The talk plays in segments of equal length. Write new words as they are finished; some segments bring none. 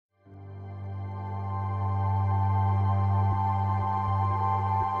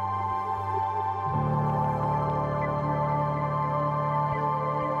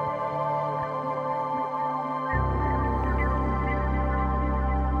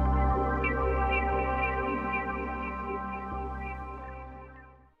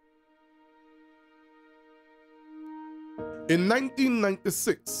In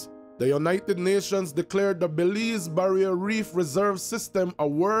 1996, the United Nations declared the Belize Barrier Reef Reserve System a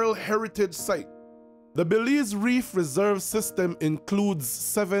World Heritage Site. The Belize Reef Reserve System includes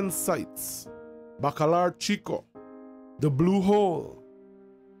 7 sites: Bacalar Chico, the Blue Hole,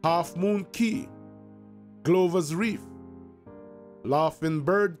 Half Moon Key, Glover's Reef, Laughing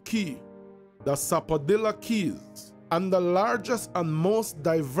Bird Key, the Sapodilla Keys, and the largest and most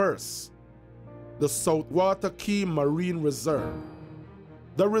diverse, the Water Caye Marine Reserve.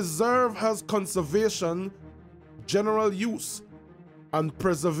 The reserve has conservation, general use, and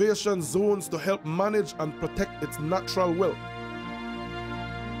preservation zones to help manage and protect its natural wealth.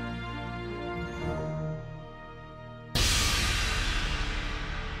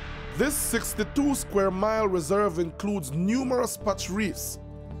 This 62 square mile reserve includes numerous patch reefs,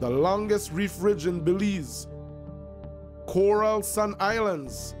 the longest reef ridge in Belize, coral sand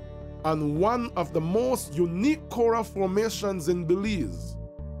islands, and one of the most unique coral formations in Belize,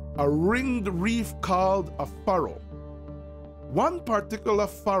 a ringed reef called a furrow. One particular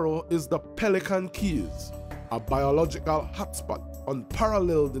furrow is the Pelican Keys, a biological hotspot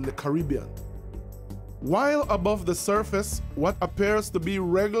unparalleled in the Caribbean. While above the surface, what appears to be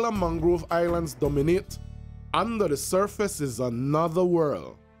regular mangrove islands dominate, under the surface is another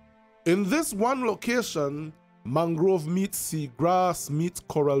world. In this one location, mangrove meets seagrass meets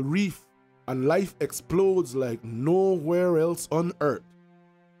coral reef, and life explodes like nowhere else on Earth.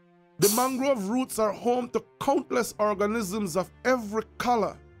 The mangrove roots are home to countless organisms of every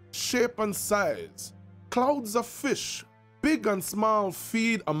color, shape, and size. Clouds of fish, big and small,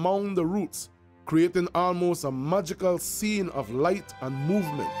 feed among the roots, creating almost a magical scene of light and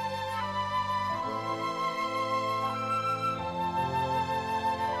movement.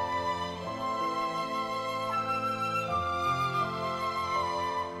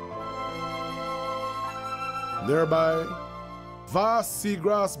 Nearby, vast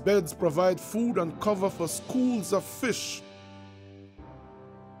seagrass beds provide food and cover for schools of fish.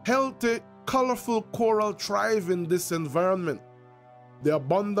 Healthy, colorful coral thrive in this environment. The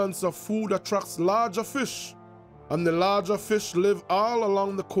abundance of food attracts larger fish, and the larger fish live all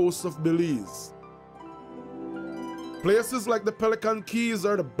along the coast of Belize. Places like the Pelican Keys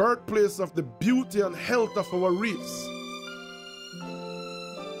are the birthplace of the beauty and health of our reefs.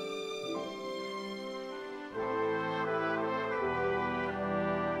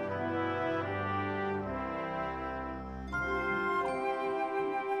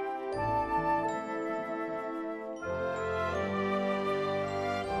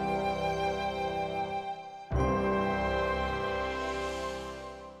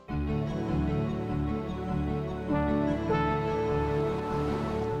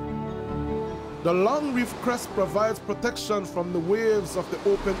 The long reef crest provides protection from the waves of the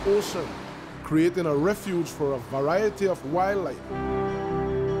open ocean, creating a refuge for a variety of wildlife,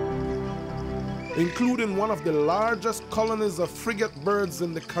 including one of the largest colonies of frigate birds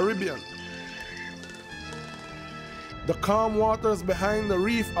in the Caribbean. The calm waters behind the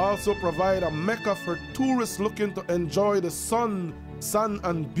reef also provide a mecca for tourists looking to enjoy the sun,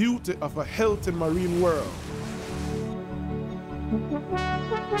 and beauty of a healthy marine world.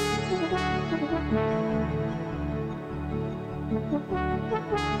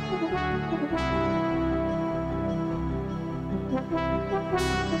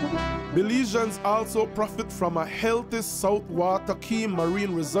 Belizeans also profit from a healthy Water Caye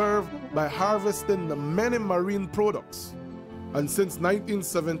Marine Reserve by harvesting the many marine products. And since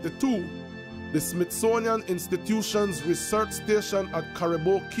 1972, the Smithsonian Institution's research station at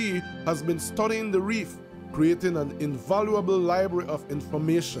Caribou Cay has been studying the reef, creating an invaluable library of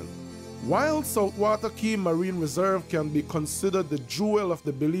information. While Water Caye Marine Reserve can be considered the jewel of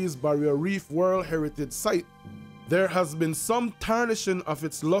the Belize Barrier Reef World Heritage Site, there has been some tarnishing of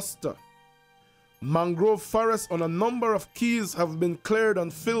its luster. Mangrove forests on a number of keys have been cleared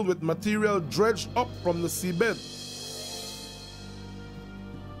and filled with material dredged up from the seabed.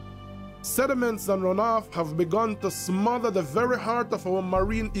 Sediments and runoff have begun to smother the very heart of our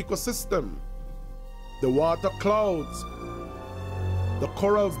marine ecosystem. The water clouds, the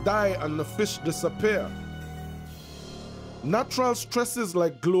corals die and the fish disappear. Natural stresses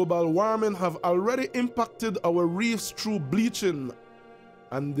like global warming have already impacted our reefs through bleaching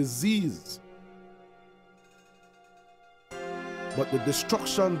and disease. But the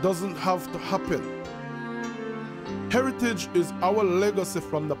destruction doesn't have to happen. Heritage is our legacy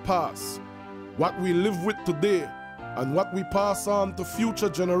from the past, what we live with today and what we pass on to future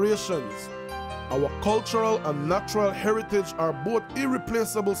generations. Our cultural and natural heritage are both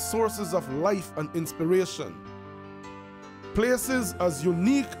irreplaceable sources of life and inspiration. Places as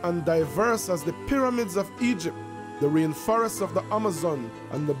unique and diverse as the pyramids of Egypt, The rainforests of the Amazon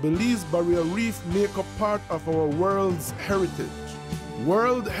and the Belize Barrier Reef make up part of our world's heritage.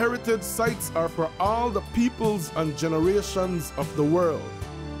 World Heritage Sites are for all the peoples and generations of the world.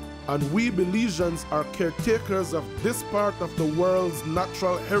 And we Belizeans are caretakers of this part of the world's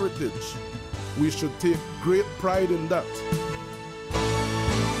natural heritage. We should take great pride in that.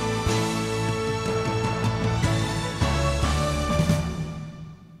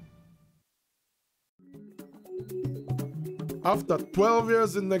 After 12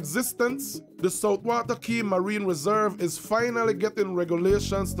 years in existence, the Water Caye Marine Reserve is finally getting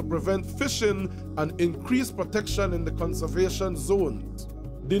regulations to prevent fishing and increase protection in the conservation zones.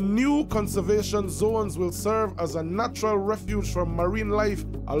 The new conservation zones will serve as a natural refuge for marine life,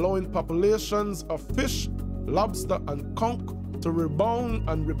 allowing populations of fish, lobster, and conch to rebound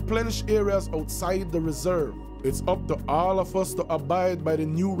and replenish areas outside the reserve. It's up to all of us to abide by the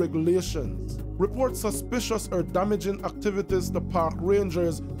new regulations. Report suspicious or damaging activities to park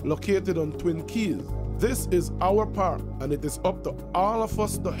rangers located on Twin Cays. This is our park, and it is up to all of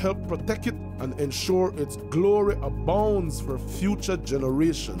us to help protect it and ensure its glory abounds for future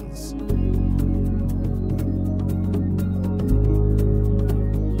generations.